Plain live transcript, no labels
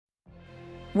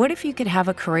What if you could have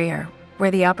a career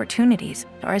where the opportunities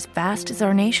are as vast as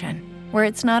our nation, where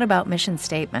it's not about mission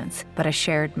statements, but a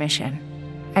shared mission?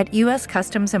 At U.S.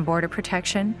 Customs and Border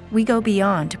Protection, we go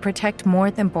beyond to protect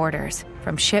more than borders.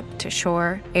 From ship to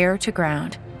shore, air to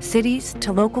ground, cities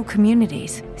to local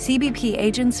communities, CBP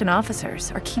agents and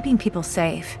officers are keeping people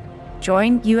safe.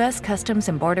 Join U.S. Customs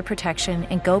and Border Protection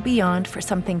and go beyond for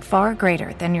something far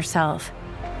greater than yourself.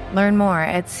 Learn more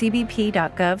at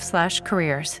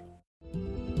cbp.gov/careers.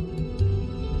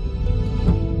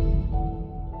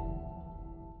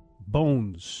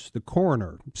 Bones, The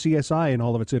Coroner, CSI in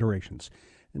all of its iterations.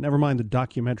 And never mind the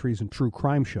documentaries and true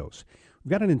crime shows.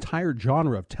 We've got an entire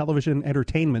genre of television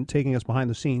entertainment taking us behind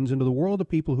the scenes into the world of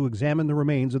people who examine the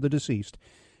remains of the deceased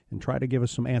and try to give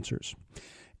us some answers.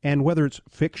 And whether it's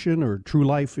fiction or true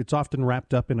life, it's often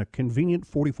wrapped up in a convenient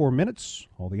 44 minutes,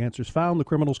 all the answers found, the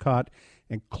criminals caught,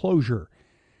 and closure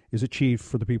is achieved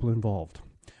for the people involved.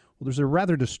 Well, there's a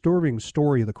rather disturbing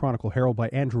story of the Chronicle Herald by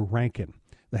Andrew Rankin.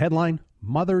 The headline,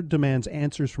 Mother Demands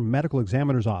Answers from Medical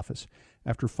Examiner's Office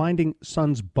After Finding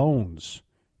Son's Bones,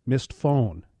 Missed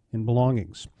Phone, and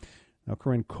Belongings. Now,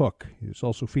 Corinne Cook is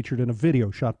also featured in a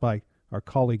video shot by our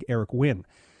colleague Eric Wynn.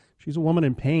 She's a woman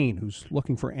in pain who's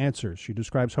looking for answers. She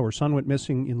describes how her son went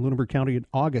missing in Lunenburg County in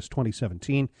August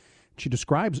 2017. She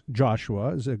describes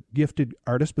Joshua as a gifted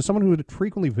artist, but someone who had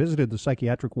frequently visited the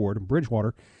psychiatric ward in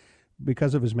Bridgewater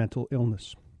because of his mental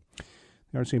illness.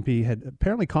 The RCMP had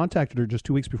apparently contacted her just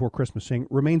 2 weeks before Christmas, saying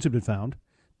remains had been found.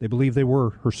 They believed they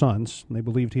were her son's, and they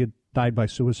believed he had died by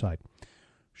suicide.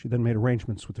 She then made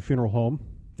arrangements with the funeral home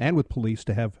and with police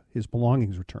to have his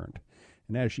belongings returned.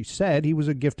 And as she said, he was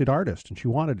a gifted artist, and she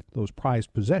wanted those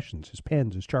prized possessions, his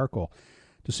pens, his charcoal,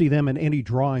 to see them in any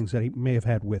drawings that he may have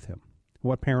had with him.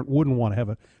 What parent wouldn't want to have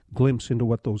a glimpse into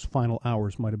what those final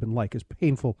hours might have been like, as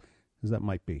painful as that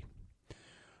might be?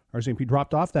 RCMP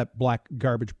dropped off that black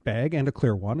garbage bag and a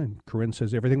clear one, and Corinne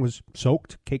says everything was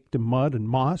soaked, caked in mud and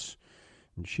moss,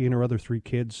 and she and her other 3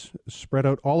 kids spread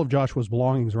out all of Joshua's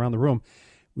belongings around the room.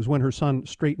 It was when her son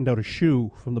straightened out a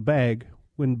shoe from the bag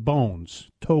when bones,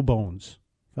 toe bones,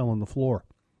 fell on the floor.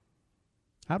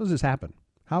 How does this happen?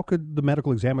 How could the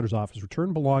medical examiner's office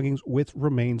return belongings with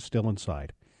remains still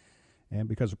inside? And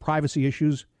because of privacy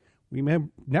issues, we may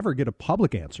never get a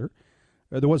public answer.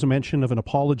 There was a mention of an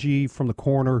apology from the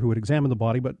coroner who had examined the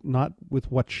body, but not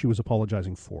with what she was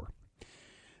apologizing for.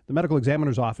 The medical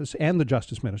examiner's office and the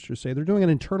justice minister say they're doing an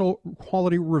internal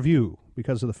quality review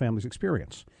because of the family's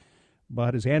experience.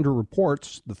 But as Andrew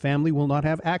reports, the family will not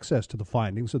have access to the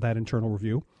findings of that internal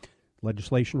review.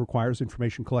 Legislation requires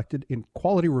information collected in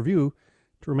quality review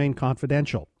to remain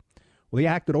confidential. Well, the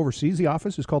act that oversees the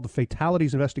office is called the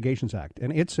Fatalities Investigations Act,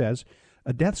 and it says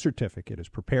a death certificate is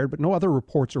prepared, but no other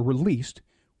reports are released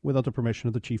without the permission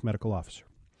of the chief medical officer.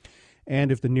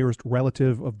 And if the nearest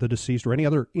relative of the deceased or any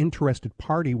other interested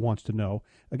party wants to know,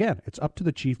 again, it's up to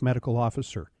the chief medical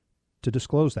officer to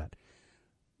disclose that.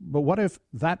 But what if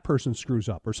that person screws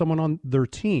up, or someone on their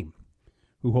team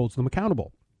who holds them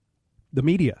accountable? The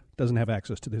media doesn't have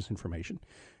access to this information.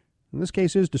 And this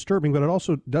case is disturbing, but it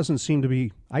also doesn't seem to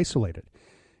be isolated.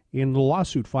 In the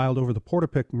lawsuit filed over the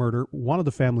Portapic murder, one of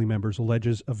the family members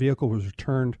alleges a vehicle was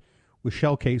returned with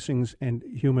shell casings and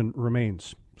human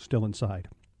remains still inside.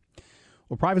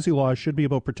 Well, privacy laws should be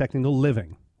about protecting the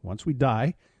living. Once we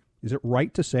die, is it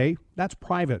right to say that's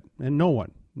private and no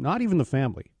one, not even the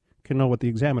family, can know what the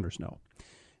examiners know?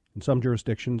 In some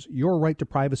jurisdictions, your right to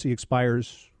privacy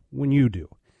expires when you do.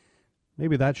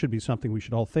 Maybe that should be something we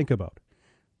should all think about.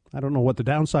 I don't know what the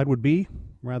downside would be,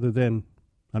 rather than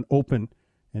an open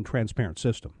and transparent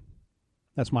system.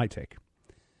 That's my take.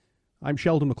 I'm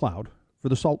Sheldon McLeod for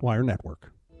the Saltwire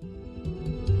Network.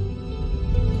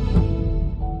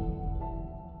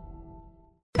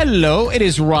 Hello, it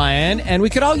is Ryan, and we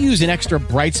could all use an extra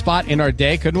bright spot in our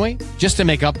day, couldn't we? Just to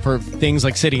make up for things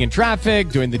like sitting in traffic,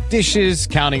 doing the dishes,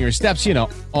 counting your steps, you know,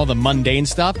 all the mundane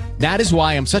stuff. That is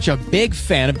why I'm such a big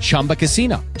fan of Chumba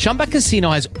Casino. Chumba Casino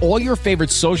has all your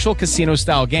favorite social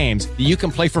casino-style games that you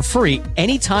can play for free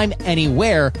anytime,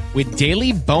 anywhere with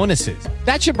daily bonuses.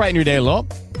 That should brighten your day a little.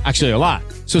 Actually, a lot.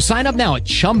 So sign up now at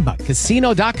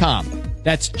ChumbaCasino.com.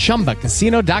 That's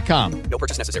ChumbaCasino.com. No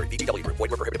purchase necessary. VGW Group.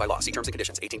 Void where prohibited by law. See terms and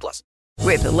conditions. 18+.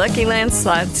 With the Lucky Land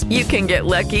Slots, you can get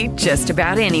lucky just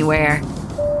about anywhere.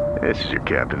 This is your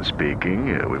captain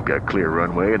speaking. We've got clear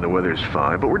runway and the weather's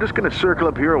fine, but we're just going to circle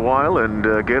up here a while and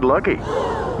get lucky.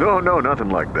 No,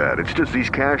 nothing like that. It's just these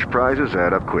cash prizes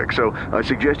add up quick. So I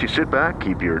suggest you sit back,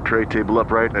 keep your tray table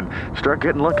upright, and start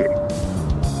getting lucky.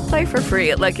 Play for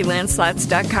free at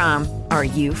LuckyLandSlots.com. Are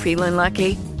you feeling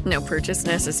lucky? No purchase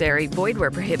necessary. Void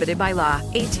where prohibited by law.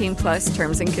 18+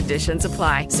 terms and conditions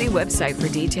apply. See website for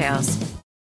details.